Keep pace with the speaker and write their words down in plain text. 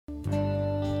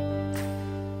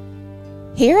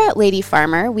Here at Lady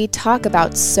Farmer, we talk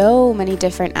about so many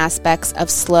different aspects of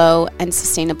slow and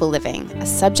sustainable living, a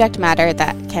subject matter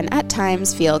that can at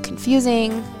times feel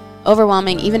confusing,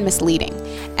 overwhelming, even misleading.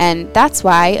 And that's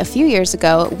why a few years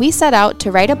ago, we set out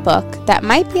to write a book that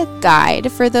might be a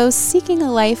guide for those seeking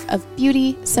a life of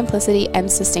beauty, simplicity, and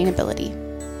sustainability.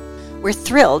 We're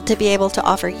thrilled to be able to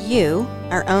offer you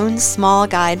our own small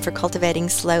guide for cultivating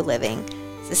slow living,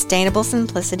 sustainable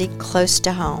simplicity close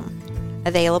to home,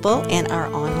 available in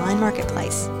our online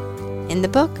marketplace. In the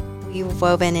book, we've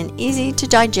woven an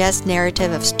easy-to-digest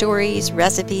narrative of stories,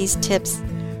 recipes, tips,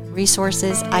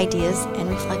 resources, ideas, and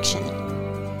reflection.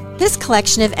 This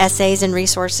collection of essays and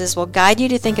resources will guide you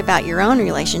to think about your own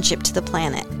relationship to the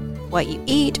planet, what you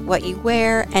eat, what you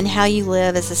wear, and how you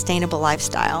live a sustainable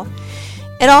lifestyle.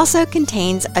 It also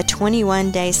contains a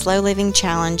 21-day slow living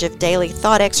challenge of daily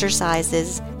thought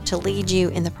exercises to lead you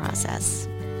in the process.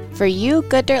 For you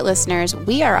Good Dirt listeners,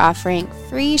 we are offering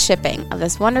free shipping of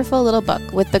this wonderful little book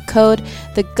with the code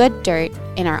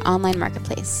TheGoodDirt in our online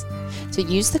marketplace. So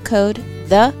use the code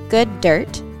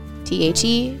TheGoodDirt,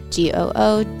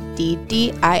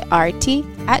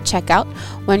 TheGoodDirt at checkout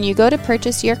when you go to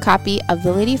purchase your copy of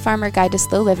the Lady Farmer Guide to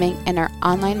Slow Living in our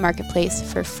online marketplace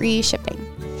for free shipping.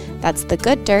 That's The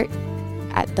Good Dirt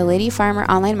at the Lady Farmer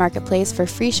online marketplace for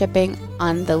free shipping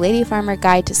on the Lady Farmer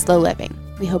Guide to Slow Living.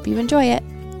 We hope you enjoy it.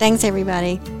 Thanks,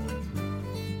 everybody.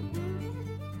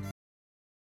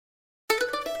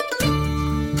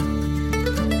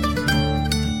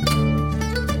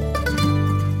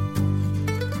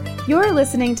 You're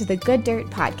listening to the Good Dirt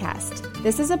Podcast.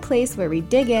 This is a place where we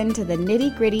dig into the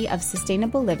nitty-gritty of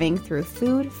sustainable living through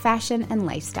food, fashion, and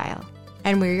lifestyle.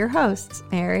 And we're your hosts,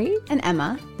 Mary And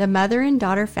Emma, the mother and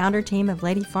daughter founder team of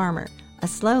Lady Farmer, a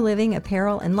slow living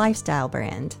apparel and lifestyle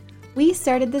brand. we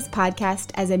started this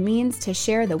podcast as a means to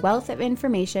share the wealth of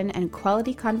information and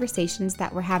quality conversations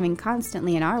that we're having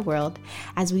constantly in our world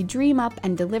as we dream up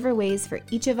and deliver ways for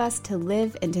each of us to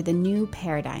live into the new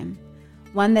paradigm,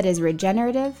 one that is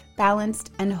regenerative,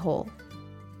 balanced, and whole.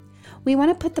 We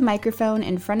want to put the microphone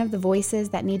in front of the voices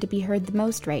that need to be heard the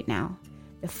most right now.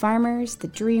 The farmers, the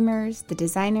dreamers, the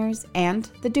designers, and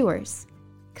the doers.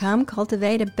 Come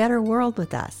cultivate a better world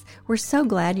with us. We're so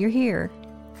glad you're here.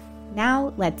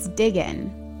 Now let's dig in.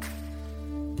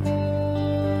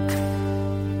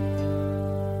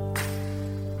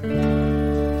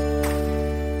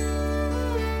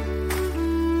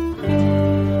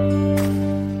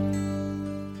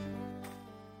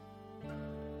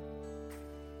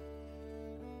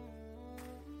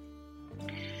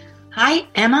 Hi,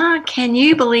 Emma. Can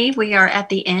you believe we are at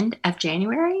the end of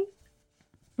January?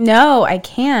 No, I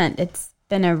can't. It's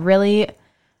been a really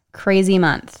crazy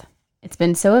month. It's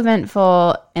been so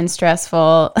eventful and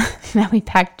stressful that we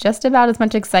packed just about as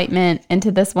much excitement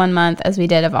into this 1 month as we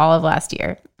did of all of last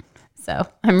year. So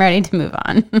I'm ready to move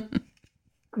on.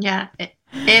 Yeah.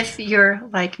 If you're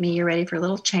like me, you're ready for a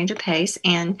little change of pace.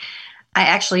 And I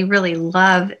actually really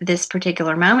love this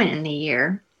particular moment in the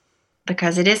year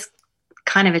because it is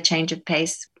kind of a change of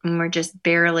pace when we're just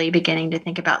barely beginning to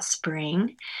think about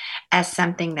spring as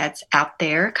something that's out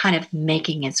there kind of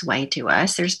making its way to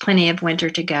us. There's plenty of winter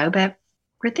to go, but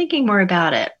we're thinking more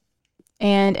about it.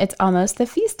 And it's almost the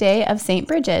feast day of St.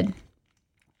 Brigid.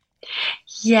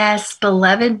 Yes,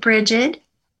 beloved Brigid,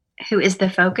 who is the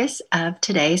focus of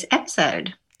today's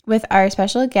episode. With our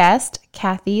special guest,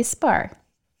 Kathy Spaar.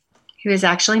 Who is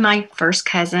actually my first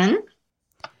cousin.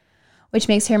 Which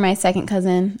makes her my second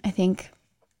cousin, I think.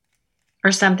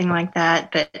 Or something like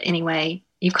that. But anyway,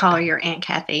 you call her your Aunt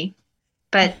Kathy.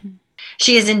 But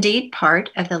she is indeed part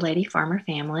of the Lady Farmer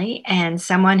family and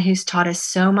someone who's taught us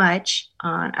so much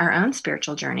on our own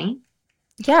spiritual journey.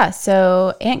 Yeah,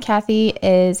 so Aunt Kathy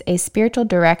is a spiritual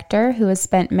director who has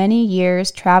spent many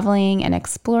years traveling and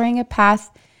exploring a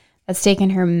path that's taken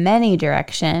her many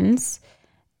directions.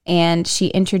 And she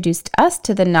introduced us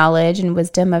to the knowledge and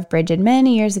wisdom of Brigid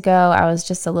many years ago. I was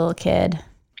just a little kid.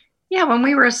 Yeah, when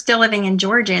we were still living in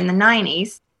Georgia in the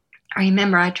 90s, I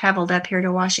remember I traveled up here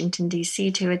to Washington,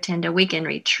 D.C. to attend a weekend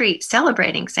retreat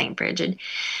celebrating St. Brigid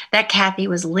that Kathy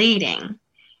was leading.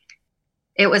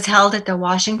 It was held at the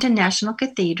Washington National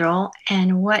Cathedral,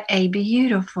 and what a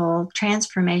beautiful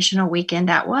transformational weekend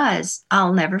that was.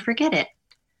 I'll never forget it.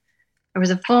 There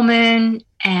was a full moon,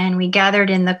 and we gathered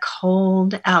in the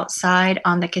cold outside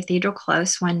on the cathedral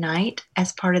close one night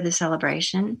as part of the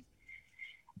celebration.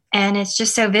 And it's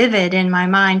just so vivid in my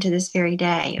mind to this very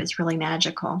day. It was really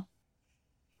magical.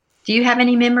 Do you have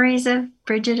any memories of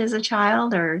Brigid as a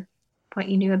child or what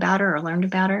you knew about her or learned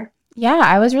about her? Yeah,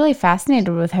 I was really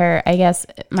fascinated with her. I guess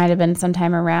it might have been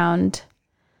sometime around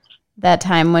that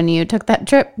time when you took that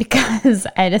trip because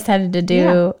I decided to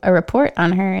do a report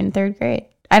on her in 3rd grade.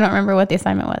 I don't remember what the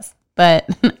assignment was, but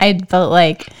I felt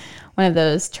like one of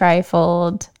those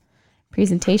trifold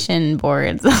presentation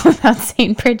boards about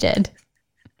St. Brigid.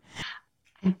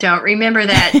 I don't remember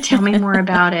that. Tell me more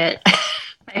about it.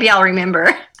 Maybe I'll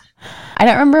remember. I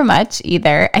don't remember much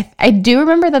either. I do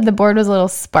remember that the board was a little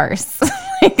sparse.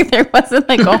 Like there wasn't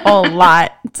like a whole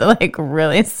lot to like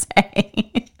really say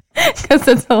because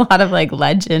it's a lot of like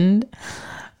legend.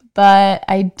 But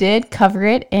I did cover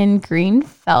it in green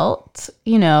felt,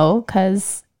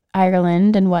 because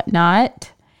Ireland and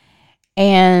whatnot.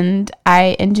 And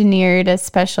I engineered a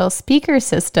special speaker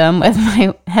system with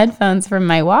my headphones from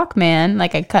my Walkman.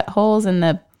 Like I cut holes in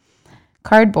the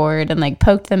cardboard and like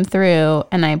poked them through,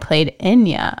 and I played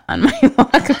Enya on my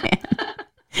Walkman.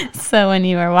 So when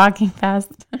you were walking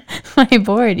past my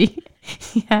board, you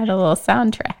had a little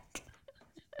soundtrack.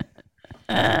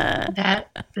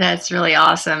 That's really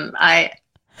awesome. I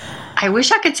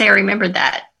wish I could say I remembered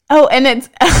that. Oh, and it's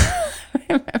I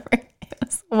remember it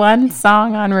was one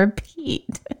song on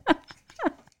repeat.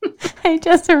 I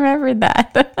just remembered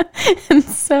that. And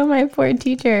so my poor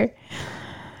teacher.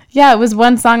 Yeah, it was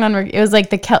one song on. It was like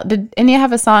the Celt. Did any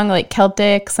have a song like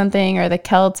Celtic something or the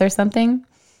Celts or something?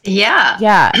 Yeah.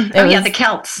 Yeah. The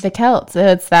Celts. The Celts.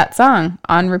 It's that song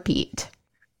on repeat.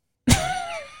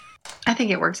 I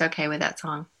think it works okay with that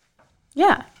song.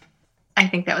 Yeah. I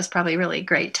think that was probably really a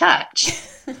great touch.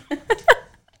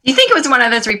 You think it was one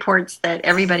of those reports that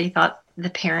everybody thought the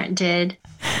parent did?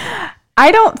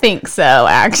 I don't think so,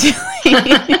 actually.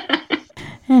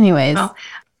 Anyways. Well,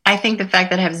 I think the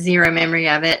fact that I have zero memory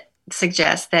of it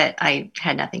suggests that I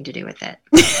had nothing to do with it.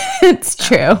 It's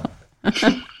true.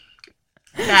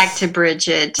 Back to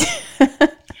Brigid.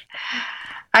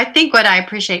 I think what I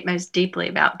appreciate most deeply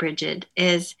about Brigid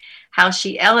is how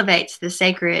she elevates the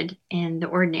sacred in the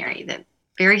ordinary, the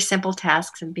very simple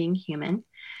tasks of being human,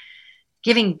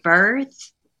 giving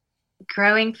birth,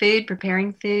 growing food,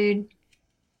 preparing food,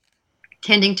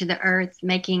 tending to the earth,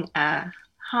 making a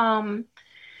home,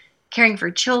 caring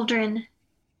for children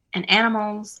and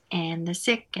animals and the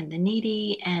sick and the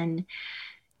needy, and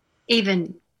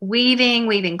even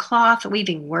weaving cloth,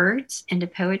 weaving words into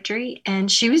poetry.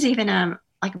 And she was even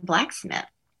like a blacksmith.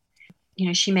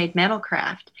 She made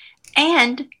metalcraft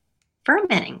and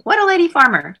fermenting. What a lady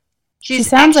farmer.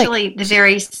 She's actually like the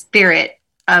very spirit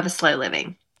of a slow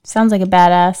living. Sounds like a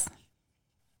badass.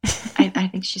 I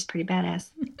think she's pretty badass.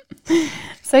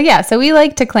 So we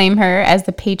like to claim her as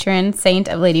the patron saint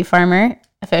of Lady Farmer,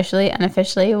 officially,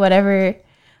 unofficially, whatever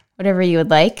you would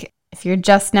like. If you're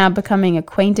just now becoming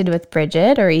acquainted with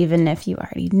Brigid, or even if you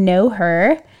already know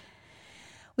her,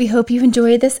 we hope you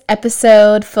enjoyed this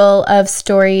episode full of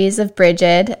stories of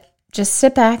Brigid. Just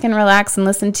sit back and relax and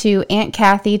listen to Aunt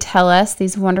Kathy tell us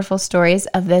these wonderful stories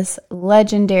of this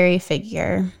legendary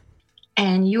figure.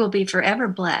 And you will be forever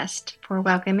blessed for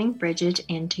welcoming Brigid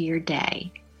into your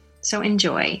day. So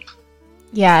enjoy.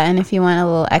 Yeah, and if you want a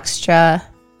little extra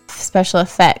special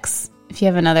effects, if you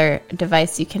have another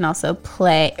device, you can also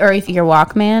play, or if you're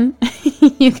Walkman,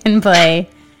 you can play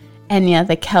Enya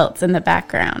the Celts in the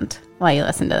background while you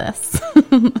listen to this.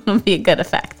 It'll be a good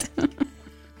effect.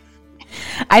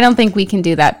 I don't think we can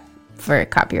do that for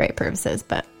copyright purposes,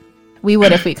 but we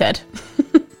would if we could.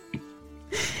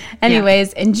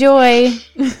 Anyways, enjoy.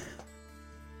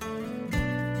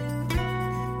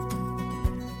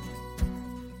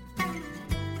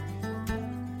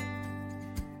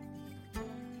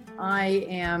 I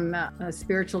am a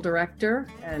spiritual director,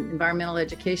 an environmental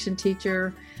education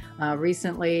teacher.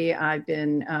 Recently, I've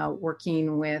been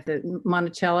working with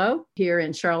Monticello here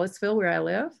in Charlottesville, where I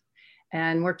live,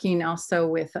 and working also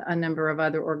with a number of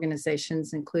other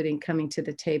organizations, including Coming to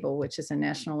the Table, which is a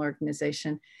national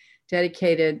organization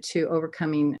dedicated to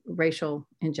overcoming racial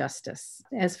injustice.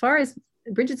 As far as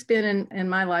Brigid's been in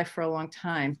my life for a long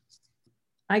time,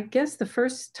 I guess the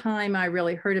first time I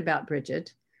really heard about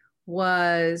Brigid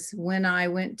was when I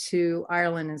went to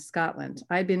Ireland and Scotland.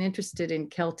 I'd been interested in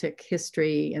Celtic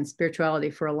history and spirituality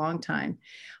for a long time,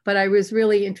 but I was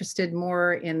really interested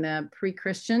more in the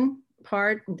pre-Christian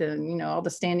part, all the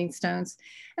standing stones.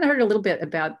 And I heard a little bit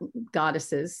about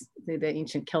goddesses, the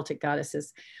ancient Celtic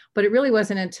goddesses, but it really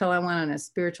wasn't until I went on a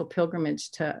spiritual pilgrimage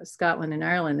to Scotland and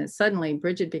Ireland that suddenly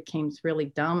Brigid became really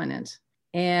dominant.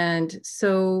 And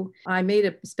so I made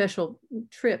a special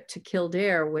trip to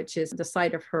Kildare, which is the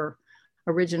site of her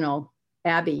original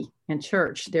abbey and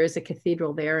church. There's a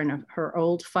cathedral there, and her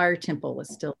old fire temple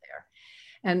is still there.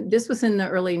 And this was in the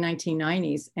early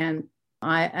 1990s. And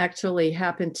I actually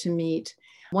happened to meet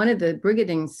one of the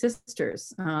Brigiding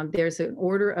sisters. There's an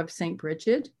order of St.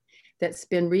 Brigid that's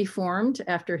been reformed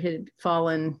after it had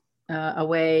fallen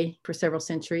away for several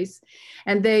centuries.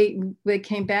 And they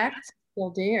came back to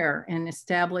Kildare and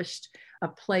established a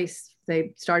place.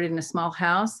 They started in a small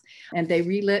house and they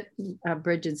relit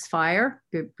Brigid's fire,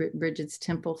 Brigid's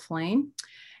temple flame.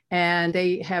 And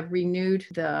they have renewed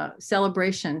the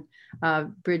celebration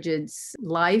of Brigid's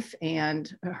life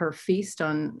and her feast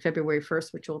on February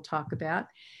 1st, which we'll talk about.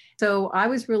 So I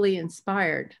was really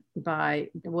inspired by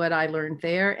what I learned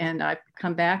there. And I've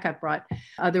come back, I brought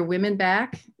other women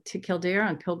back to Kildare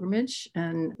on pilgrimage,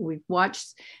 and we've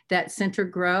watched that center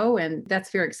grow, and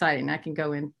that's very exciting. I can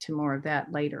go into more of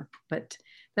that later, but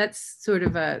that's sort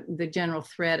of the general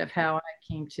thread of how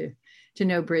I came to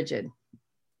know Brigid.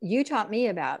 You taught me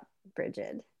about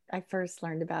Brigid. I first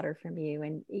learned about her from you,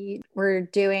 and you were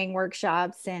doing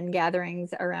workshops and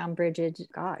gatherings around Brigid,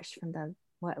 gosh, from the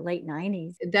late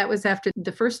 90s. That was after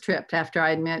the first trip, after I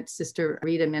had met Sister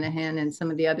Rita Minahan and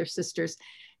some of the other sisters,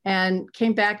 and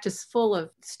came back just full of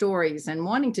stories and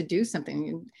wanting to do something.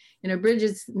 You know,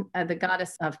 Brigid's the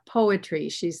goddess of poetry.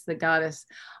 She's the goddess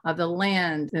of the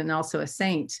land and also a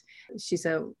saint. She's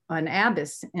an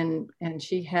abbess, and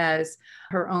she has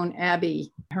her own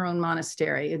abbey, her own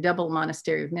monastery, a double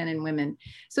monastery of men and women.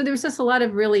 So there was just a lot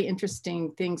of really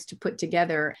interesting things to put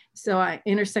together. So I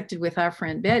intersected with our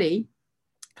friend Betty,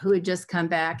 who had just come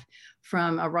back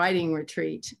from a writing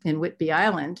retreat in Whidbey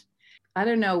Island. I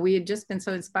don't know, we had just been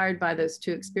so inspired by those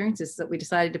two experiences that we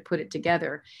decided to put it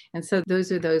together. And so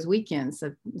those are those weekends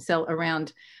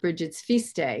around Brigid's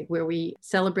feast day, where we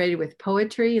celebrated with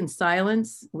poetry and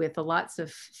silence, with lots of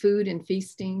food and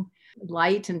feasting,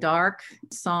 light and dark,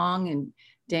 song and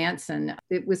dance. And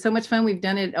it was so much fun. We've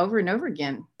done it over and over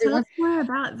again. Tell us more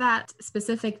about that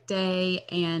specific day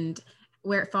and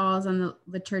where it falls on the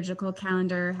liturgical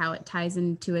calendar, how it ties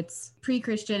into its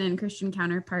pre-Christian and Christian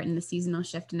counterpart and the seasonal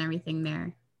shift and everything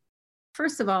there.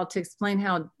 First of all, to explain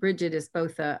how Brigid is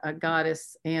both a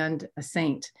goddess and a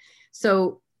saint.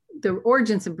 So the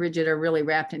origins of Brigid are really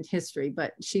wrapped in history,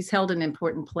 but she's held an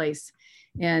important place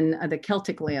in the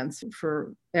Celtic lands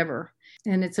forever.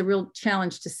 And it's a real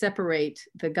challenge to separate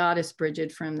the goddess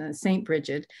Brigid from the Saint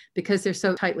Brigid because they're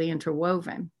so tightly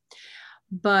interwoven.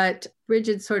 But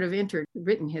Brigid sort of entered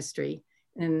written history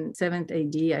in 7th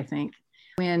AD, I think,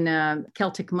 when a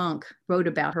Celtic monk wrote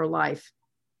about her life.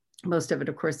 Most of it,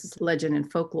 of course, is legend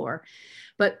and folklore.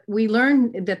 But we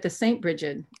learn that the Saint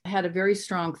Brigid had a very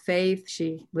strong faith.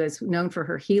 She was known for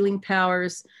her healing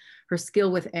powers, her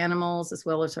skill with animals, as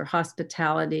well as her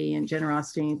hospitality and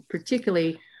generosity,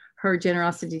 particularly her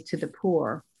generosity to the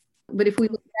poor. But if we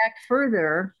look back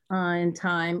further in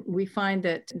time, we find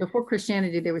that before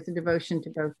Christianity, there was a devotion to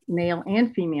both male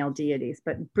and female deities.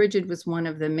 But Brigid was one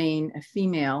of the main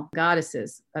female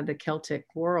goddesses of the Celtic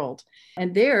world.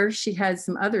 And there she had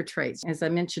some other traits. As I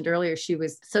mentioned earlier, she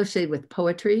was associated with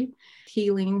poetry,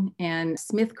 healing, and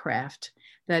smithcraft,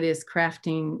 that is,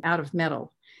 crafting out of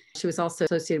metal. She was also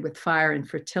associated with fire and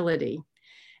fertility.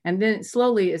 And then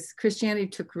slowly, as Christianity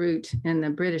took root in the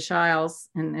British Isles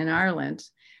and in Ireland,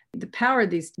 the power of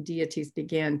these deities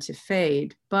began to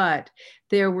fade, but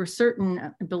there were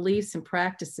certain beliefs and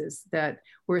practices that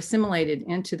were assimilated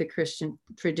into the Christian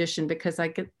tradition because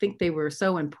I think they were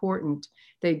so important,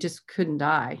 they just couldn't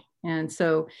die. And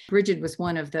so Brigid was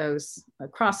one of those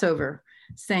crossover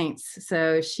saints.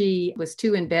 So she was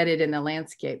too embedded in the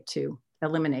landscape to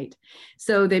eliminate.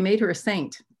 So they made her a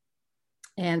saint.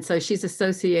 And so she's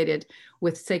associated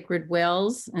with sacred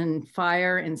wells and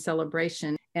fire and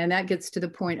celebration. And that gets to the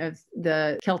point of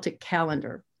the Celtic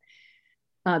calendar.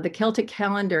 The Celtic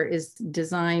calendar is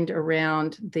designed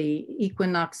around the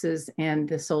equinoxes and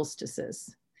the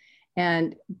solstices.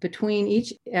 And between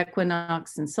each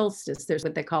equinox and solstice, there's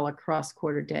what they call a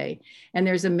cross-quarter day. And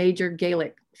there's a major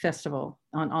Gaelic festival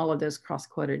on all of those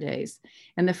cross-quarter days.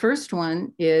 And the first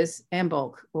one is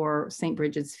Ambolc, or St.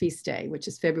 Brigid's feast day, which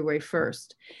is February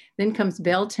 1st. Then comes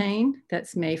Beltane,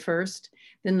 that's May 1st.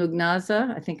 Then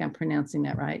Lugnaza, I think I'm pronouncing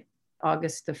that right,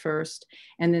 August the 1st.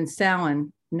 And then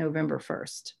Samhain, November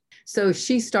 1st. So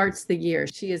she starts the year.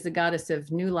 She is the goddess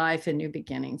of new life and new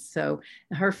beginnings. So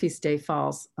her feast day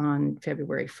falls on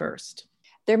February 1st.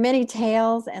 There are many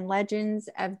tales and legends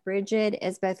of Brigid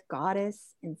as both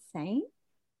goddess and saint,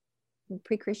 from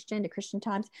pre-Christian to Christian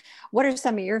times. What are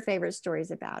some of your favorite stories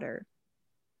about her?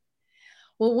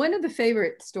 Well, one of the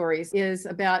favorite stories is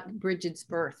about Brigid's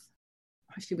birth.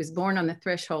 She was born on the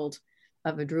threshold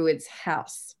of a druid's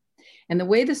house. And the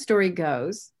way the story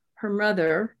goes, her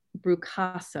mother,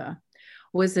 Brukasa,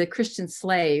 was a Christian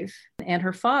slave, and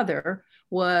her father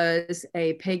was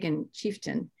a pagan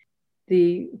chieftain.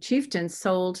 The chieftain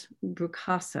sold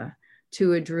Brukasa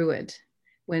to a druid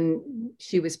when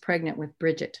she was pregnant with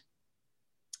Brigid.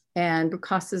 And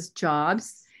Bricasa's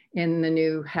jobs in the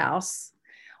new house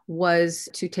was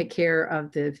to take care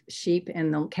of the sheep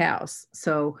and the cows.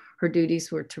 So her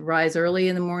duties were to rise early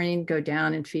in the morning, go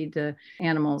down and feed the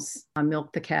animals,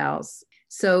 milk the cows.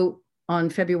 So on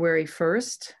February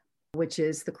 1st, which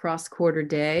is the cross-quarter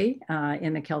day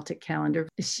in the Celtic calendar,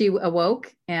 she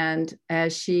awoke, and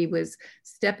as she was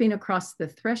stepping across the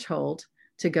threshold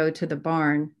to go to the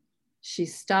barn, she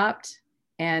stopped,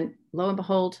 and lo and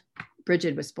behold,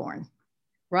 Brigid was born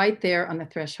right there on the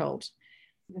threshold.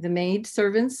 The maid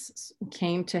servants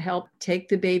came to help take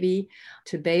the baby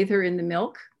to bathe her in the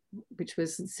milk, which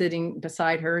was sitting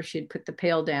beside her. She'd put the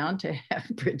pail down to have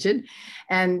Brigid.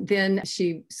 And then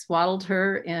she swaddled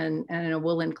her in a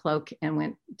woolen cloak and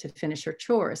went to finish her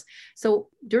chores. So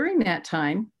during that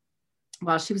time,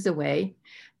 while she was away,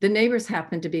 the neighbors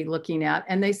happened to be looking out,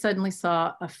 and they suddenly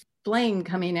saw a flame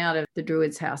coming out of the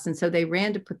Druid's house. And so they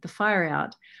ran to put the fire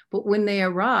out. But when they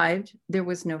arrived, there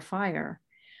was no fire.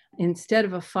 Instead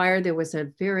of a fire, there was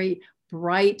a very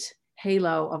bright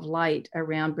halo of light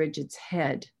around Brigid's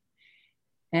head.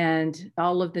 And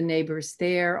all of the neighbors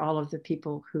there, all of the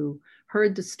people who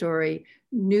heard the story,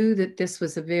 knew that this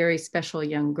was a very special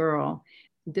young girl.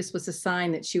 This was a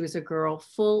sign that she was a girl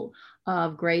full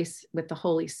of grace with the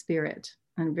Holy Spirit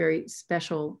and very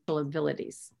special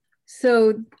abilities.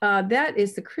 So that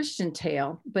is the Christian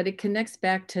tale, but it connects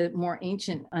back to more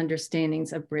ancient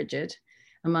understandings of Brigid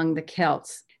among the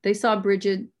Celts. They saw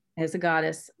Brigid as a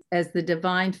goddess, as the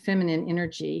divine feminine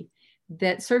energy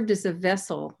that served as a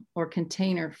vessel or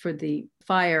container for the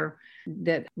fire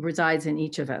that resides in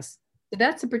each of us. So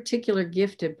that's a particular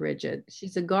gift of Brigid.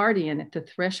 She's a guardian at the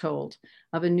threshold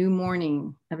of a new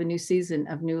morning, of a new season,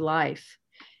 of new life.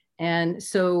 And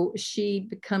so she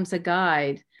becomes a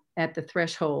guide at the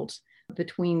threshold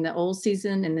between the old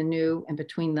season and the new, and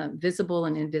between the visible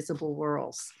and invisible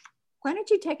worlds. Why don't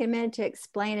you take a minute to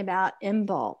explain about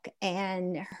Imbolc?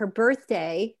 And her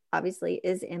birthday obviously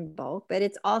is Imbolc, but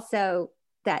it's also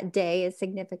that day is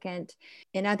significant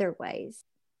in other ways.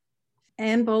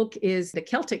 Imbolc is the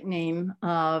Celtic name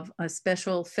of a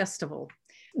special festival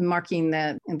marking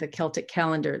the Celtic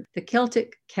calendar. The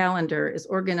Celtic calendar is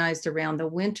organized around the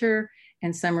winter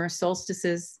and summer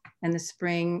solstices and the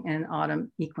spring and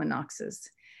autumn equinoxes.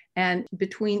 And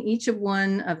between each of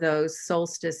one of those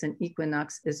solstice and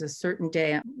equinox is a certain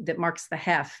day that marks the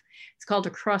half. It's called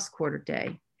a cross-quarter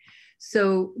day.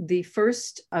 So the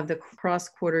first of the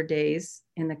cross-quarter days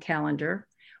in the calendar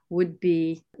would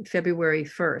be February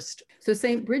 1st. So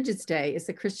St. Brigid's Day is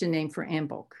the Christian name for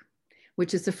Imbolc,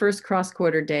 which is the first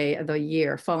cross-quarter day of the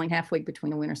year, falling halfway between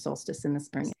the winter solstice and the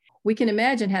spring. We can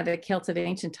imagine how the Celts of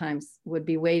ancient times would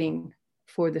be waiting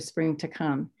for the spring to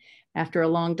come. After a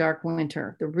long, dark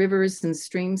winter, the rivers and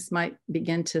streams might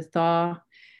begin to thaw,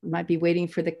 might be waiting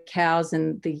for the cows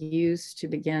and the ewes to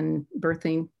begin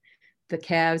birthing the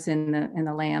calves and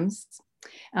the lambs.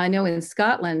 I know in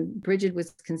Scotland, Brigid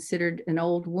was considered an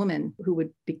old woman who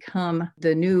would become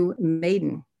the new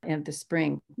maiden of the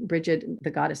spring, Brigid, the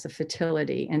goddess of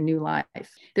fertility and new life.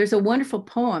 There's a wonderful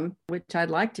poem, which I'd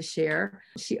like to share.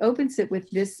 She opens it with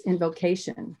this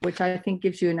invocation, which I think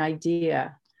gives you an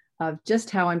idea of just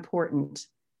how important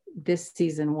this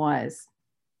season was.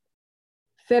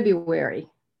 February,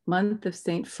 month of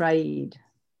Saint Fried.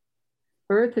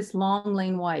 Earth has long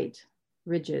lain white,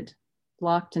 rigid,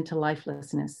 locked into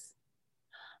lifelessness.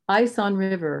 Ice on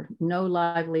river, no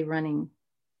lively running.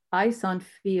 Ice on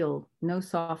field, no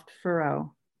soft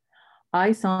furrow.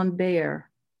 Ice on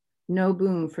bare, no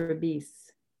boom for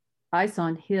beasts. Ice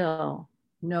on hill,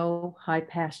 no high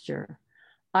pasture.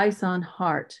 Ice on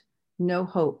heart, no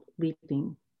hope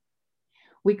leaping.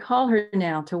 We call her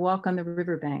now to walk on the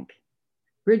riverbank.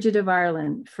 Brigid of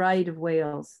Ireland, Fried of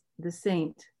Wales, the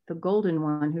saint, the golden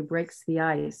one who breaks the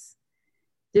ice,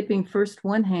 dipping first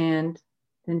one hand,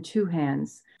 then two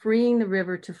hands, freeing the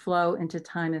river to flow into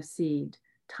time of seed,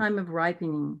 time of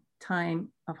ripening, time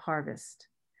of harvest.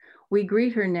 We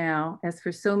greet her now, as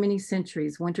for so many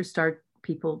centuries, Winter Star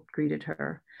people greeted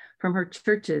her, from her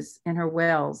churches and her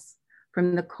wells,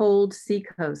 from the cold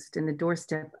seacoast and the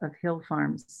doorstep of hill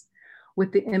farms,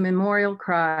 with the immemorial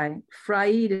cry,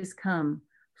 Fried is come,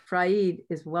 Fried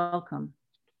is welcome.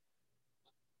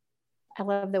 I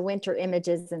love the winter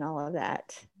images and all of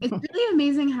that. It's really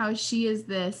amazing how she is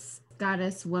this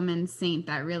goddess woman saint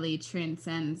that really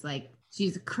transcends, like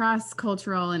she's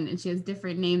cross-cultural and she has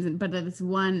different names, but it's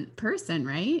one person,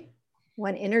 right?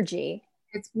 One energy.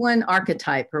 It's one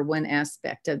archetype or one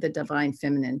aspect of the divine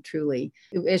feminine, truly.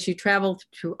 As you travel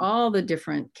through all the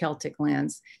different Celtic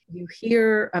lands, you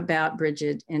hear about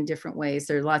Brigid in different ways.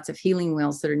 There are lots of healing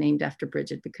wells that are named after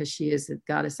Brigid because she is the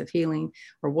goddess of healing,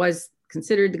 or was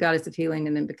considered the goddess of healing,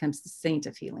 and then becomes the saint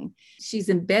of healing. She's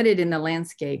embedded in the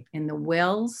landscape, in the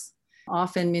wells,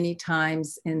 often many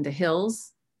times in the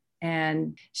hills.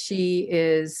 And she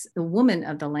is the woman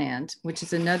of the land, which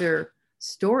is another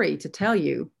story to tell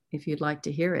you if you'd like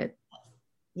to hear it.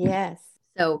 Yes.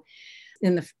 So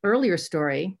in the earlier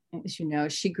story, as you know,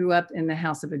 she grew up in the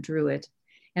house of a druid.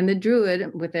 And the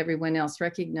druid, with everyone else,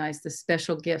 recognized the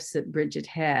special gifts that Brigid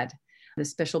had, the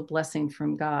special blessing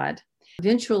from God.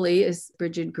 Eventually, as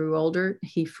Brigid grew older,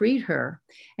 he freed her,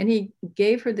 and he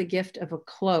gave her the gift of a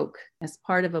cloak as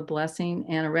part of a blessing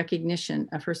and a recognition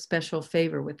of her special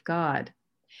favor with God.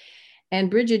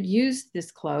 And Brigid used this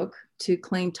cloak to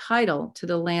claim title to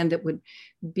the land that would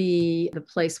be the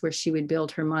place where she would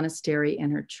build her monastery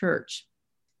and her church.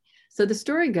 So the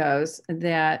story goes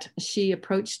that she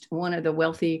approached one of the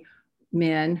wealthy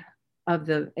men of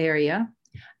the area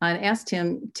and asked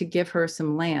him to give her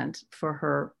some land for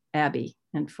her abbey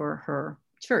and for her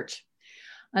church.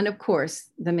 And of course,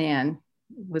 the man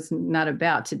was not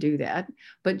about to do that,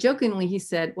 but jokingly he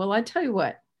said, well, I tell you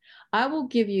what, I will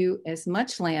give you as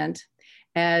much land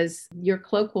as your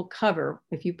cloak will cover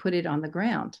if you put it on the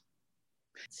ground.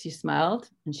 She smiled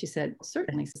and she said,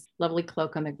 certainly. Lovely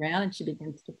cloak on the ground, and she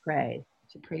begins to pray.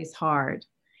 She prays hard,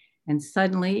 and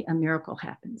suddenly a miracle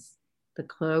happens. The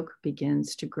cloak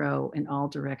begins to grow in all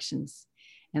directions,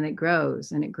 and it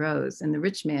grows and it grows, and the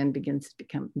rich man begins to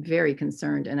become very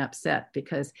concerned and upset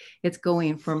because it's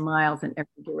going for miles in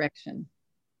every direction.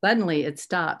 Suddenly it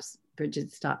stops.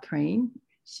 Brigid stopped praying.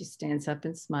 She stands up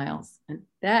and smiles, and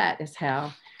that is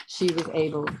how she was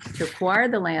able to acquire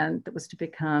the land that was to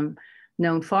become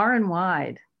known far and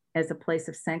wide as a place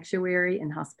of sanctuary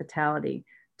and hospitality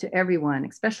to everyone,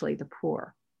 especially the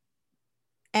poor.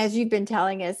 As you've been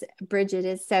telling us, Brigid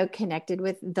is so connected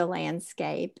with the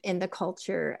landscape and the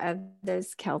culture of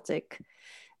those Celtic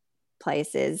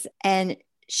places. And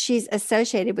she's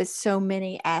associated with so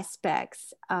many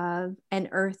aspects of an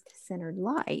earth-centered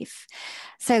life.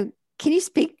 So can you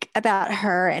speak about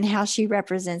her and how she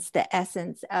represents the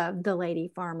essence of the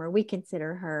lady farmer? We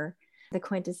consider her the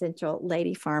quintessential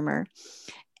lady farmer,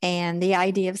 and the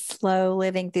idea of slow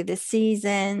living through the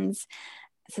seasons,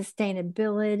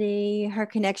 sustainability, her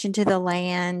connection to the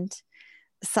land,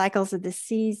 cycles of the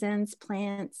seasons,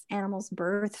 plants, animals,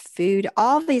 birth, food,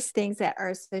 all these things that are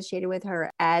associated with her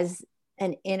as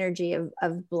an energy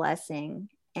of blessing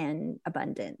and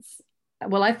abundance.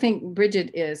 Well, I think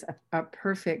Brigid is a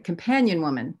perfect companion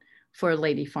woman for a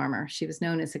lady farmer. She was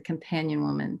known as a companion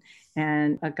woman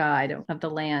and a guide of the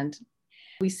land.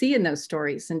 We see in those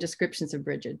stories and descriptions of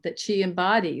Brigid that she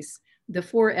embodies the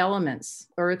four elements: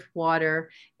 earth,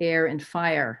 water, air, and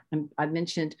fire. And I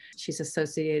mentioned she's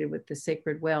associated with the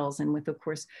sacred wells and with, of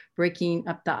course, breaking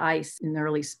up the ice in the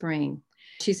early spring.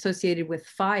 She's associated with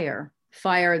fire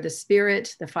of the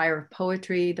spirit, the fire of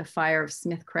poetry, the fire of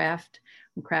smithcraft,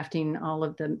 crafting all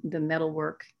of the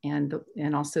metalwork and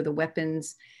also the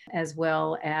weapons, as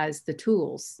well as the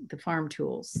tools, the farm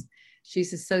tools.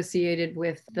 She's associated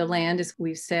with the land, as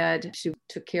we've said. She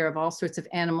took care of all sorts of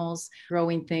animals,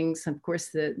 growing things. Of course,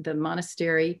 the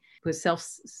monastery was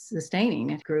self-sustaining.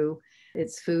 It grew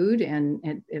its food and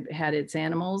it had its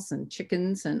animals and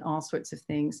chickens and all sorts of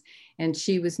things. And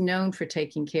she was known for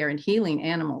taking care and healing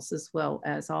animals as well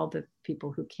as all the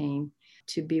people who came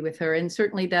to be with her. And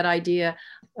certainly that idea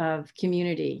of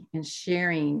community and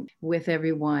sharing with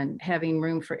everyone, having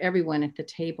room for everyone at the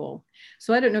table.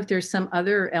 So I don't know if there's some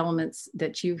other elements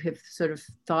that you have sort of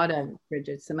thought of,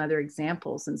 Brigid, some other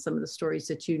examples and some of the stories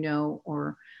that you know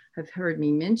or have heard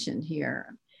me mention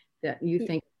here that you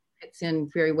think fits in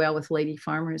very well with lady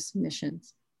farmers'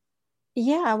 missions.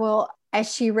 Yeah, well,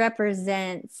 as she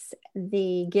represents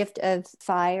the gift of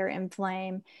fire and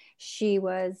flame, she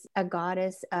was a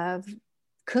goddess of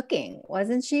cooking,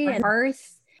 wasn't she? And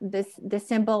earth, the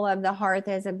symbol of the hearth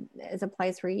as a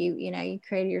place where you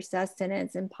created your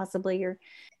sustenance and possibly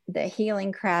the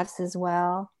healing crafts as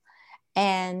well.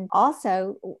 And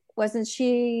also, wasn't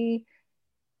she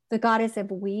the goddess of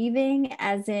weaving,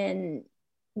 as in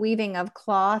weaving of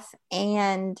cloth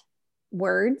and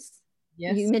words?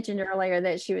 Yes. You mentioned earlier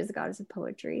that she was the goddess of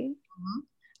poetry. Mm-hmm.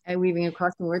 And weaving of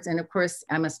crossing words. And of course,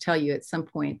 I must tell you at some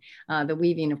point, the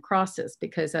weaving of crosses,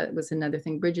 because that was another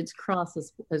thing. Brigid's cross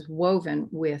is woven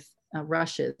with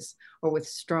rushes or with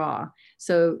straw.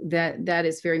 So that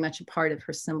is very much a part of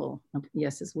her symbol of,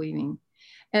 yes, is weaving.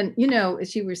 And,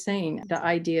 as you were saying, the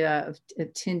idea of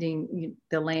tending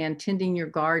the land, tending your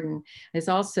garden is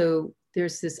also,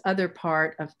 there's this other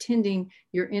part of tending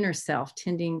your inner self,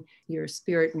 tending your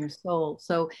spirit and your soul.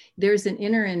 So there's an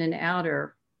inner and an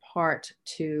outer part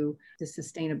to the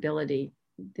sustainability,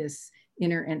 this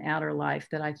inner and outer life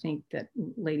that I think that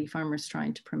Lady Farmer is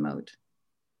trying to promote.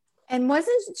 And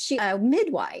wasn't she a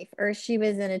midwife, or she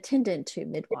was an attendant to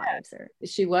midwives? Or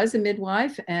she was a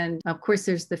midwife. And of course,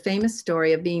 there's the famous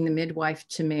story of being the midwife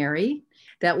to Mary,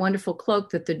 that wonderful cloak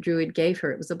that the Druid gave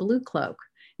her. It was a blue cloak.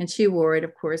 And she wore it,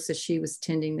 of course, as she was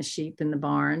tending the sheep in the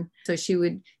barn. So she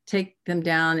would take them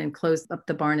down and close up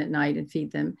the barn at night and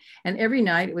feed them. And every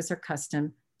night it was her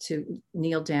custom to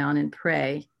kneel down and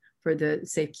pray for the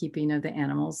safekeeping of the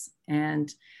animals.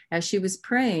 And as she was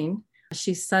praying,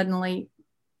 she suddenly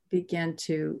began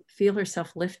to feel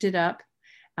herself lifted up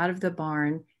out of the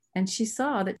barn. And she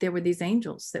saw that there were these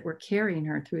angels that were carrying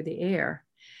her through the air.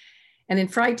 And in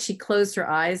fright, she closed her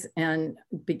eyes and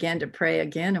began to pray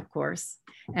again, of course.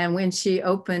 And when she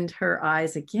opened her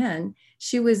eyes again,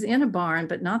 she was in a barn,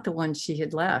 but not the one she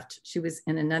had left. She was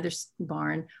in another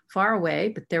barn far away,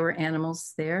 but there were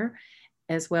animals there,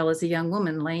 as well as a young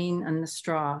woman laying on the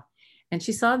straw. And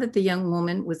she saw that the young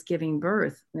woman was giving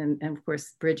birth. And of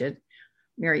course, Brigid,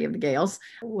 Mary of the Gales,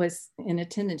 was in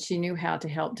attendance. She knew how to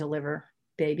help deliver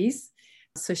babies.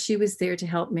 So she was there to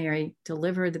help Mary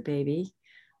deliver the baby,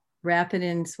 wrap it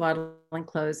in swaddling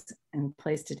clothes, and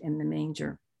placed it in the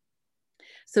manger.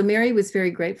 So Mary was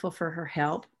very grateful for her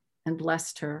help and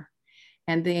blessed her.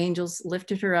 And the angels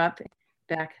lifted her up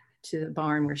back to the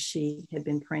barn where she had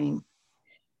been praying.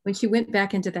 When she went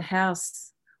back into the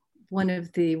house, one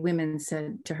of the women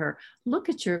said to her, "Look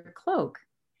at your cloak."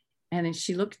 And then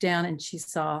she looked down and she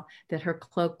saw that her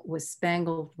cloak was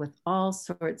spangled with all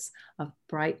sorts of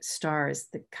bright stars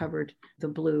that covered the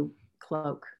blue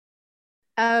cloak.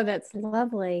 Oh, that's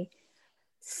lovely.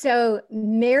 So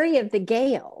Mary of the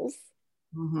Gales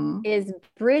is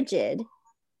Brigid,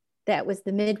 that was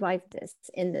the midwife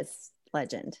in this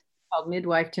legend. Called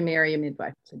midwife to Mary, a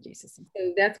midwife to Jesus.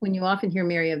 So that's when you often hear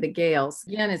Mary of the Gales.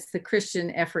 Again, it's the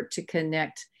Christian effort to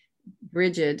connect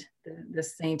Brigid, the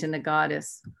saint and the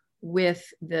goddess, with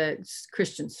the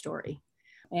Christian story.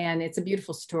 And it's a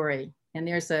beautiful story. And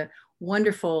there's a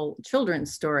wonderful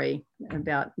children's story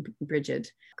about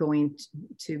Brigid going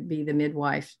to be the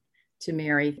midwife to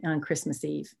Mary on Christmas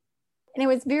Eve. And it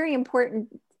was very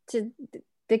important to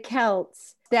the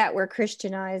Celts that were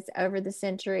Christianized over the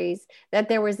centuries, that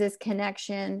there was this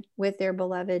connection with their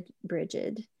beloved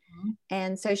Brigid. Mm-hmm.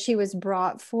 And so she was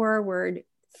brought forward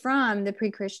from the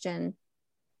pre-Christian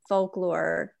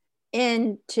folklore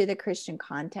into the Christian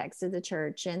context of the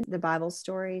church and the Bible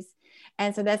stories.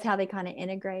 And so that's how they kind of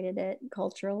integrated it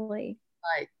culturally.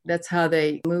 Right. That's how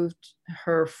they moved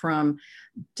her from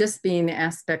just being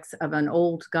aspects of an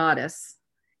old goddess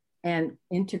and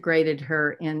integrated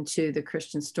her into the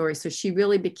Christian story. So she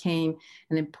really became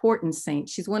an important saint.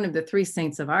 She's one of the three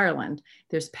saints of Ireland.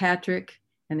 There's Patrick,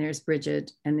 and there's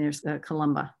Brigid, and there's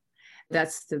Columba.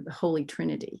 That's the Holy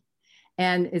Trinity.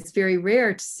 And it's very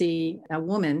rare to see a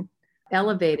woman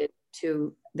elevated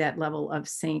to that level of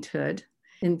sainthood.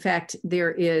 In fact,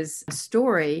 there is a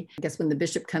story, I guess when the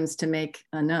bishop comes to make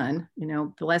a nun,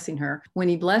 blessing her, when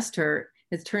he blessed her,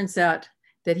 it turns out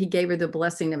that he gave her the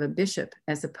blessing of a bishop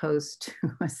as opposed to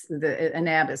an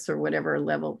abbess or whatever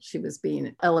level she was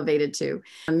being elevated to.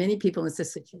 Many people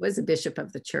insist that she was a bishop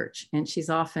of the church, and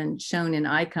she's often shown in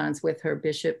icons with her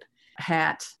bishop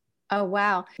hat. Oh,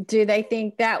 wow. Do they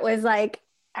think that was like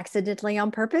accidentally on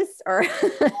purpose, or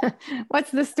what's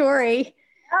the story?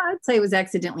 I'd say it was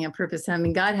accidentally on purpose. I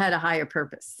mean, God had a higher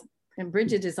purpose. And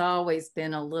Brigid has always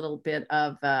been a little bit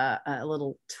of a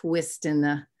little twist in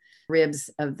the ribs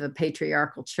of the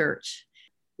patriarchal church,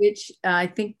 which I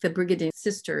think the Brigid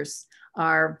sisters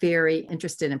are very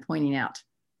interested in pointing out.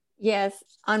 Yes.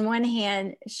 On one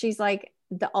hand, she's like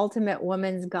the ultimate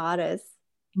woman's goddess,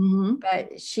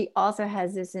 but she also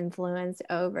has this influence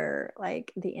over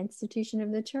like the institution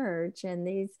of the church,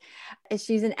 and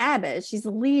she's an abbess, she's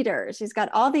a leader, she's got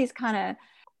all these kind of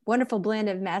wonderful blend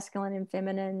of masculine and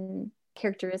feminine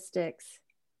characteristics.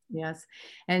 Yes.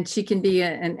 And she can be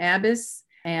an abbess,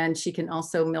 and she can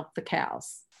also milk the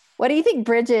cows. What do you think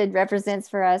Brigid represents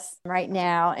for us right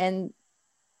now in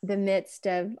the midst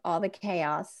of all the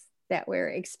chaos that we're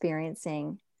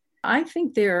experiencing? I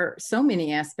think there are so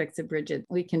many aspects of Brigid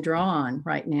we can draw on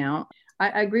right now.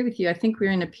 I agree with you. I think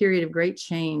we're in a period of great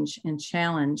change and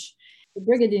challenge. The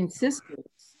Brigidine sisters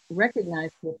recognize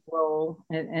this role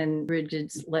and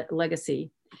Brigid's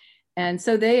legacy. And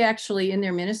so they actually, in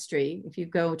their ministry, if you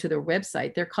go to their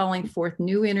website, they're calling forth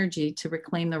new energy to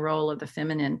reclaim the role of the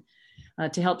feminine,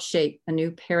 to help shape a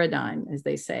new paradigm, as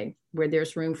they say, where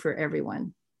there's room for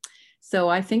everyone. So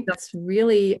I think that's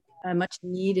really a much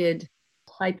needed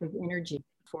type of energy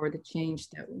for the change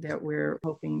that we're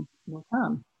hoping will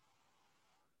come.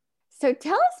 So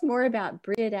tell us more about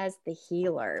Brigid as the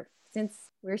healer, since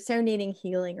we're so needing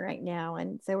healing right now.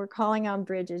 And so we're calling on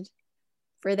Brigid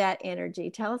for that energy.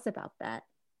 Tell us about that.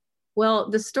 Well,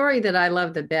 the story that I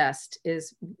love the best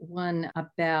is one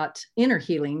about inner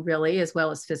healing, really, as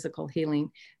well as physical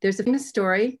healing. There's a famous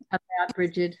story about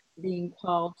Brigid being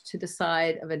called to the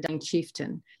side of a dying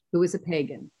chieftain who was a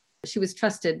pagan. She was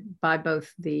trusted by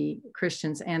both the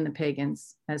Christians and the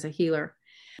pagans as a healer.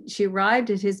 She arrived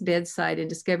at his bedside and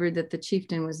discovered that the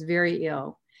chieftain was very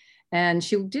ill, and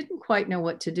she didn't quite know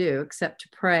what to do except to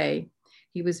pray.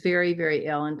 He was very, very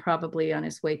ill and probably on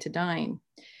his way to dying.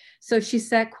 So she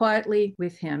sat quietly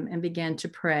with him and began to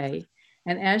pray.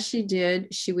 And as she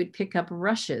did, she would pick up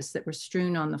rushes that were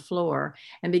strewn on the floor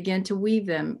and begin to weave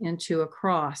them into a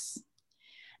cross.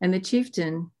 And the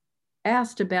chieftain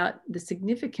asked about the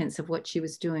significance of what she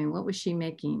was doing. What was she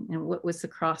making? And what was the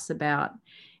cross about?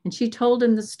 And she told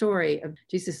him the story of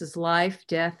Jesus's life,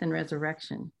 death, and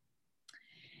resurrection.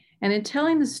 And in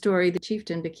telling the story, the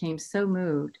chieftain became so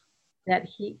moved that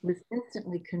he was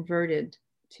instantly converted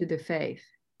to the faith.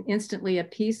 Instantly, a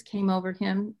peace came over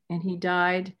him, and he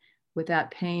died without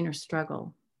pain or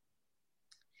struggle.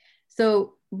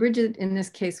 So Brigid, in this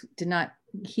case, did not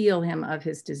heal him of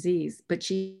his disease, but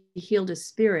she healed his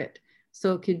spirit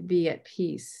so it could be at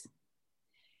peace.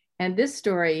 And this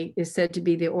story is said to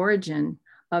be the origin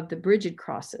of the Brigid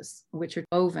crosses, which are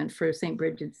woven for St.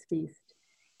 Brigid's feast.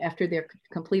 After they're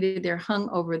completed, they're hung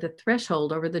over the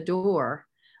threshold, over the door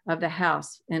of the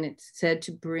house, and it's said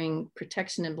to bring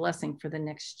protection and blessing for the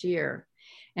next year.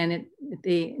 And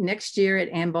the next year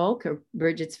at Ambolc, or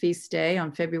Brigid's feast day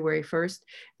on February 1st,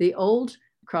 the old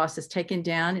cross is taken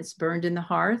down, it's burned in the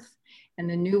hearth, and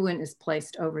the new one is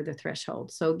placed over the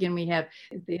threshold. So again, we have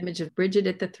the image of Brigid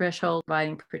at the threshold,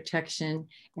 providing protection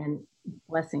and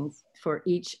blessings for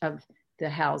each of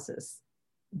the houses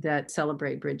that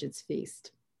celebrate Brigid's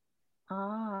feast.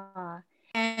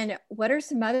 And what are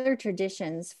some other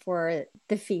traditions for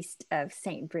the Feast of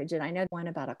St. Brigid? I know one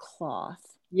about a cloth.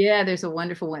 Yeah, there's a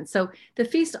wonderful one. So the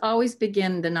feast always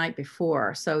began the night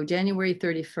before. So January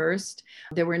 31st,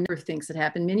 there were a number of things that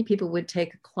happened. Many people would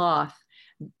take a cloth,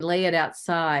 lay it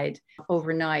outside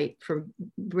overnight for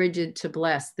Brigid to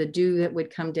bless. The dew that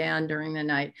would come down during the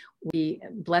night would be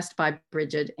blessed by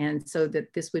Brigid. And so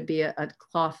that this would be a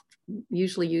cloth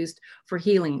usually used for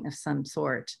healing of some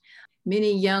sort.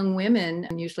 Many young women,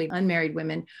 and usually unmarried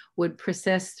women, would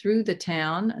process through the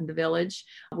town and the village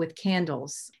with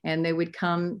candles. And they would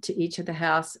come to each of the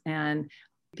house, and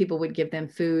people would give them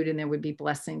food, and there would be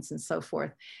blessings and so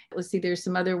forth. Let's see, there's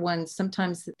some other ones.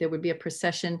 Sometimes there would be a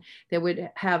procession that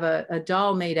would have a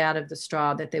doll made out of the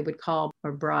straw that they would call a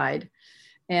bride.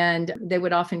 And they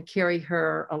would often carry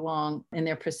her along in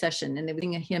their procession, and they would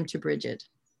sing a hymn to Brigid.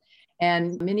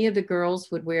 And many of the girls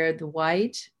would wear the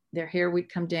white. Their hair would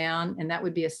come down, and that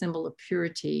would be a symbol of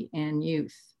purity and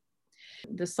youth.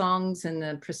 The songs and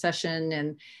the procession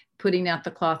and putting out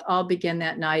the cloth all began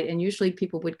that night. And usually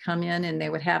people would come in and they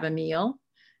would have a meal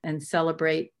and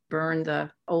celebrate, burn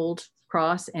the old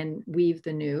cross and weave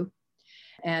the new,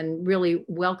 and really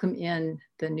welcome in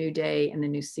the new day and the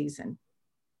new season.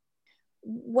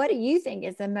 What do you think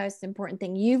is the most important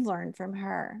thing you've learned from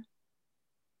her?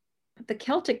 The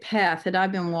Celtic path that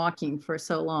I've been walking for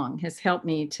so long has helped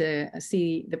me to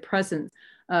see the presence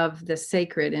of the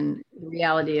sacred and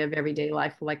reality of everyday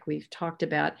life, like we've talked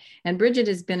about. And Brigid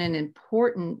has been an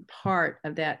important part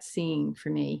of that scene for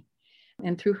me.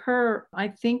 And through her, I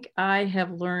think I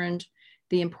have learned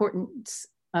the importance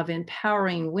of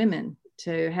empowering women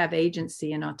to have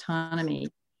agency and autonomy,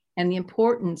 and the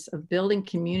importance of building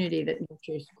community that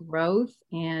nurtures growth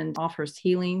and offers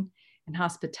healing and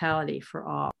hospitality for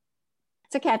all.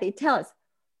 So Kathy, tell us,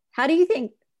 how do you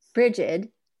think Brigid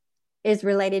is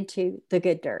related to the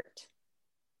good dirt?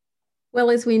 Well,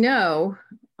 as we know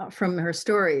from her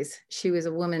stories, she was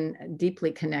a woman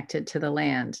deeply connected to the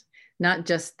land, not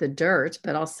just the dirt,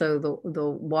 but also the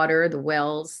water, the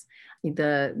wells,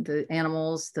 the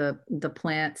animals, the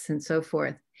plants, and so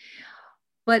forth.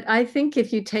 But I think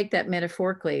if you take that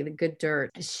metaphorically, the good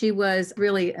dirt, she was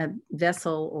really a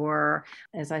vessel, or,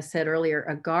 as I said earlier,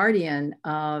 a guardian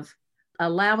of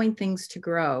allowing things to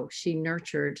grow. She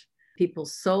nurtured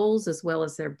people's souls as well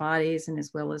as their bodies and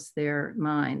as well as their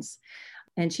minds.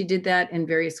 And she did that in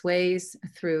various ways,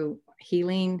 through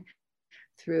healing,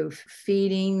 through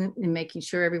feeding and making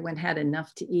sure everyone had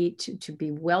enough to eat, to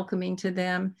be welcoming to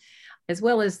them, as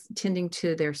well as tending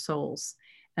to their souls.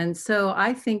 And so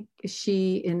I think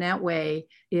she, in that way,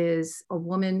 is a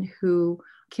woman who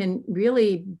can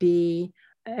really be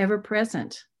ever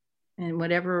present in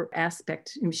whatever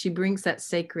aspect. And she brings that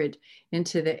sacred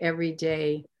into the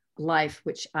everyday life,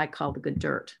 which I call the good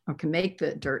dirt, or can make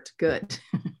the dirt good.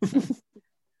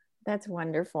 That's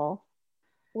wonderful.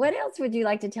 What else would you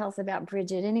like to tell us about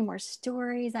Brigid? Any more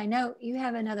stories? I know you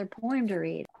have another poem to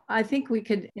read. I think we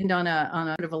could end on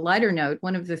a sort of a lighter note.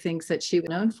 One of the things that she was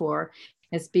known for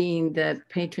as being the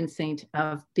patron saint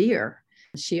of beer.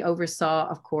 She oversaw,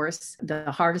 of course,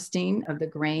 the harvesting of the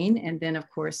grain, and then, of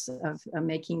course, of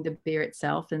making the beer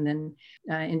itself, and then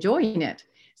enjoying it.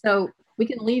 So we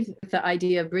can leave with the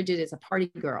idea of Brigid as a party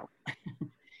girl,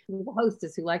 the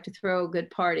hostess who liked to throw a good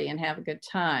party and have a good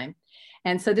time.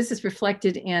 And so this is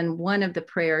reflected in one of the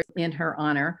prayers in her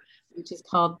honor, which is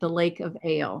called the Lake of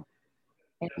Ale.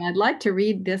 And I'd like to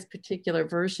read this particular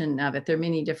version of it. There are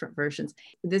many different versions.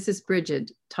 This is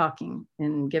Brigid talking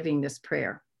and giving this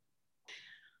prayer.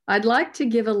 I'd like to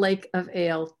give a lake of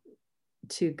ale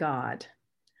to God.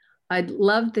 I'd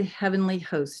love the heavenly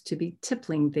host to be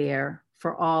tippling there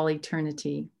for all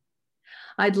eternity.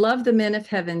 I'd love the men of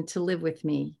heaven to live with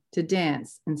me, to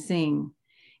dance and sing.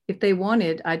 If they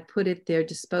wanted, I'd put at their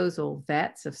disposal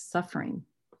vats of suffering.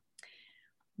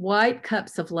 White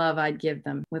cups of love I'd give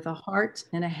them, with a heart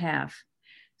and a half.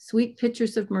 Sweet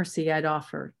pitchers of mercy I'd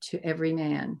offer to every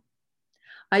man.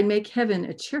 I'd make heaven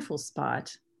a cheerful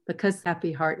spot, because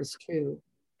happy heart is true.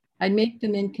 I'd make the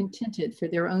men contented for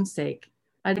their own sake.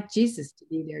 I'd like Jesus to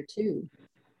be there too.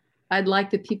 I'd like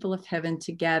the people of heaven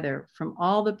to gather from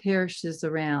all the parishes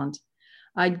around.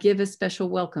 I'd give a special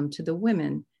welcome to the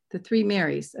women, the three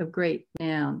Marys of great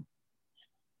renown.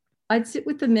 I'd sit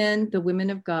with the men, the women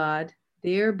of God,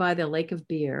 there by the lake of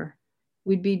beer.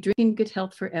 We'd be drinking good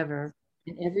health forever,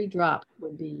 and every drop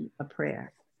would be a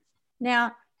prayer.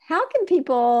 Now, how can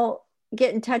people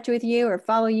get in touch with you or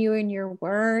follow you in your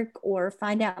work or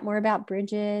find out more about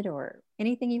Brigid, or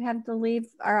anything you have to leave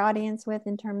our audience with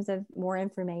in terms of more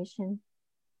information?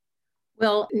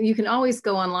 Well, you can always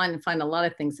go online and find a lot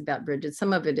of things about Brigid.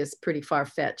 Some of it is pretty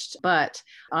far-fetched, but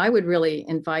I would really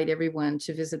invite everyone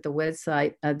to visit the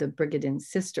website of the Brigid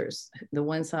Sisters, the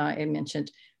ones I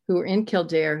mentioned, who are in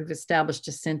Kildare, who've established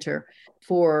a center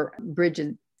for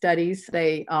Brigid studies.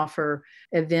 They offer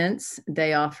events,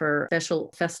 they offer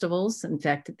special festivals. In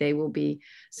fact, they will be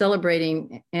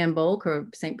celebrating Ambolc, or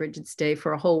St. Brigid's Day,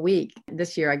 for a whole week.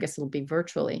 This year, I guess it'll be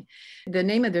virtually. The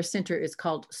name of their center is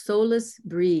called Solus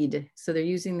Brigid. So they're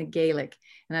using the Gaelic,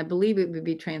 and I believe it would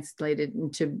be translated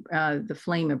into the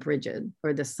Flame of Brigid,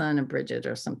 or the Sun of Brigid,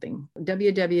 or something.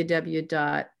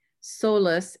 www.solus,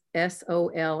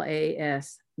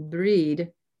 S-O-L-A-S,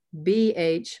 Bride,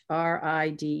 B-H-R-I-D-E,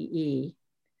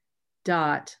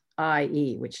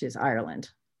 .ie, which is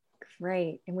Ireland.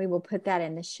 Great. And we will put that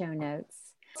in the show notes.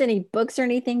 Any books or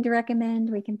anything to recommend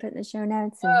we can put in the show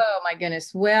notes? Oh my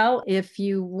goodness. Well, if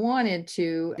you wanted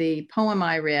to, the poem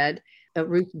I read,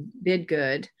 Ruth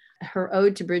Bidgood, her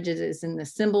ode to Brigid is in the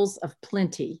Symbols of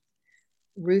Plenty.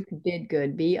 Ruth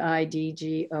Bidgood,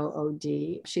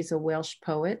 Bidgood. She's a Welsh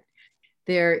poet.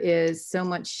 There is so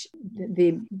much.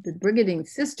 The Brigid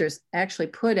Sisters actually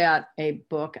put out a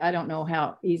book. I don't know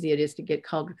how easy it is to get,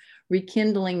 called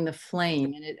Rekindling the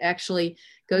Flame. And it actually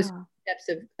goes through steps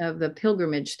of the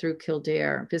pilgrimage through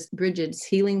Kildare. Brigid's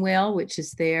Healing Well, which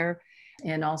is there,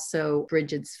 and also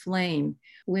Brigid's Flame.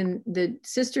 When the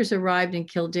sisters arrived in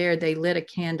Kildare, they lit a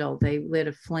candle, they lit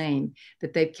a flame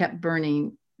that they've kept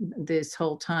burning this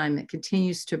whole time. It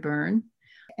continues to burn.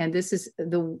 And this is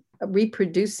the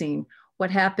reproducing what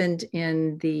happened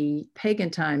in the pagan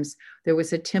times. There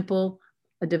was a temple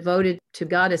devoted to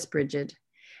Goddess Brigid,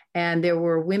 and there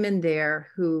were women there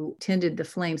who tended the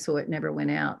flame so it never went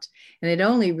out. And it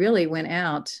only really went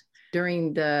out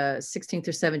during the 16th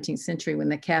or 17th century, when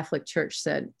the Catholic Church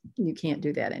said, you can't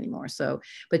do that anymore. So,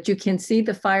 but you can see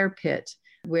the fire pit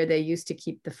where they used to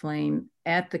keep the flame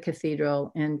at the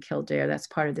cathedral in Kildare. That's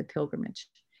part of the pilgrimage,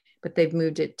 but they've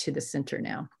moved it to the center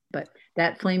now. But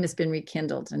that flame has been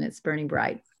rekindled and it's burning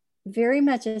bright. Very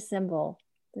much a symbol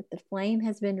that the flame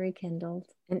has been rekindled,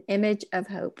 an image of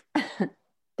hope.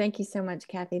 Thank you so much,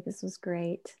 Kathy. This was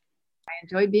great. I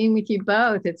enjoyed being with you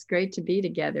both. It's great to be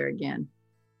together again.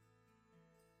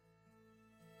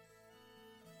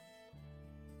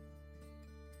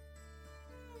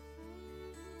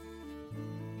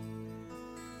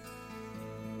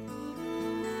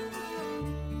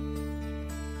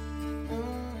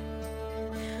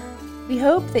 We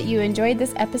hope that you enjoyed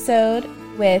this episode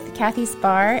with Kathy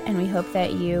Spaar, and we hope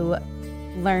that you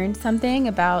learned something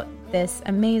about this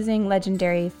amazing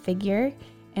legendary figure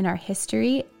in our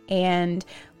history, and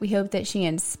we hope that she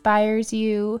inspires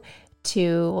you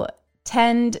to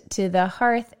tend to the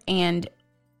hearth and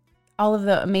all of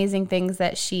the amazing things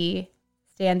that she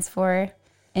stands for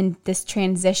in this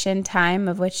transition time,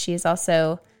 of which she is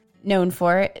also known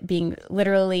for being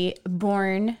literally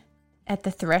born at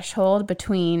the threshold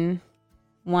between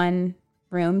one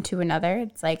room to another.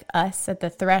 It's like us at the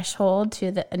threshold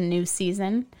to a new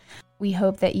season. We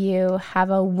hope that you have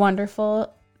a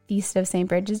wonderful Feast of St.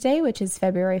 Brigid's Day, which is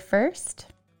February 1st.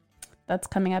 That's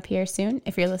coming up here soon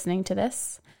if you're listening to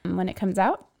this when it comes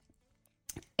out.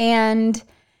 And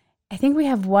I think we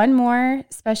have one more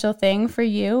special thing for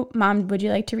you. Mom, would you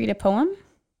like to read a poem?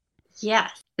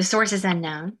 Yes. The source is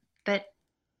unknown, but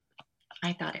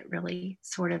I thought it really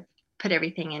sort of put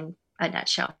everything in a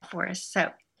nutshell for us.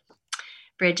 So,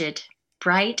 Brigid,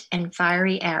 bright and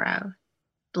fiery arrow,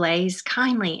 blaze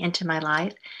kindly into my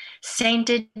life,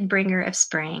 sainted bringer of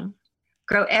spring,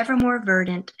 grow ever more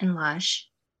verdant and lush,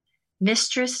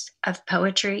 mistress of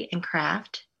poetry and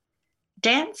craft,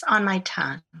 dance on my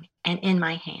tongue and in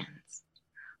my hands,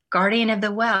 guardian of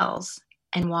the wells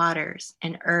and waters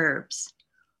and herbs,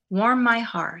 warm my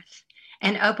hearth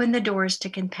and open the doors to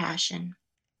compassion.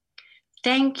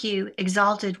 Thank you,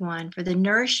 exalted one, for the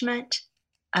nourishment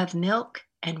of milk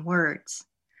and words,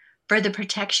 for the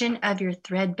protection of your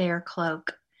threadbare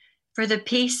cloak, for the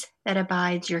peace that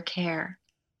abides your care.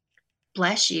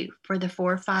 Bless you for the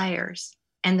four fires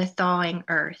and the thawing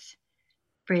earth.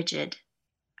 Brigid,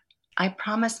 I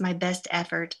promise my best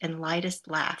effort and lightest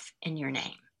laugh in your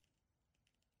name.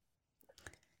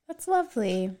 That's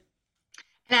lovely.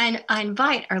 And I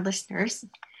invite our listeners,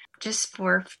 just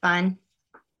for fun,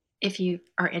 if you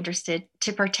are interested,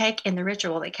 to partake in the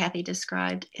ritual that Kathy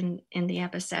described in the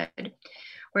episode,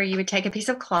 where you would take a piece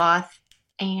of cloth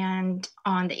and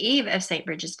on the eve of St.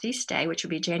 Brigid's feast day, which would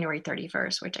be January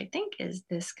 31st, which I think is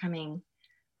this coming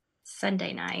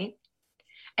Sunday night,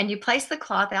 and you place the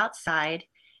cloth outside,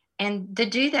 and the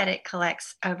dew that it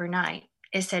collects overnight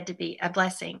is said to be a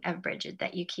blessing of Brigid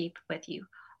that you keep with you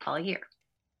all year.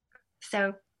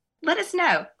 So let us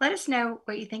know. Let us know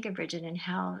what you think of Brigid and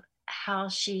how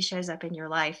she shows up in your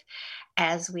life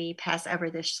as we pass over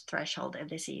this threshold of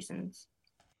the seasons.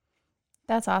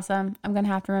 That's awesome. I'm going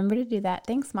to have to remember to do that.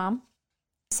 Thanks, Mom.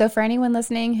 So for anyone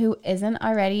listening who isn't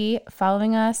already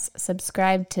following us,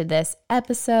 subscribe to this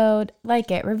episode, like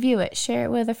it, review it, share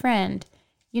it with a friend.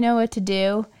 You know what to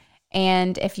do.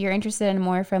 And if you're interested in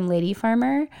more from Lady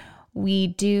Farmer, we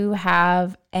do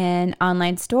have an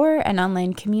online store, an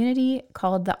online community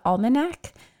called the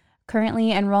Almanac.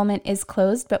 Currently, enrollment is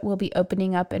closed, but we'll be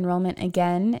opening up enrollment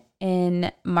again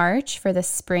in March for the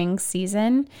spring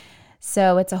season.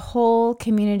 So it's a whole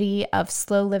community of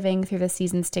slow living through the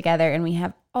seasons together, and we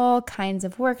have all kinds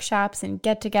of workshops and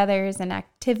get-togethers and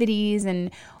activities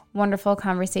and wonderful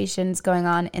conversations going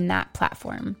on in that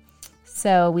platform.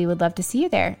 So we would love to see you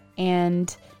there.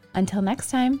 And until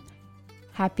next time,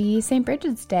 happy St.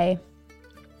 Brigid's Day.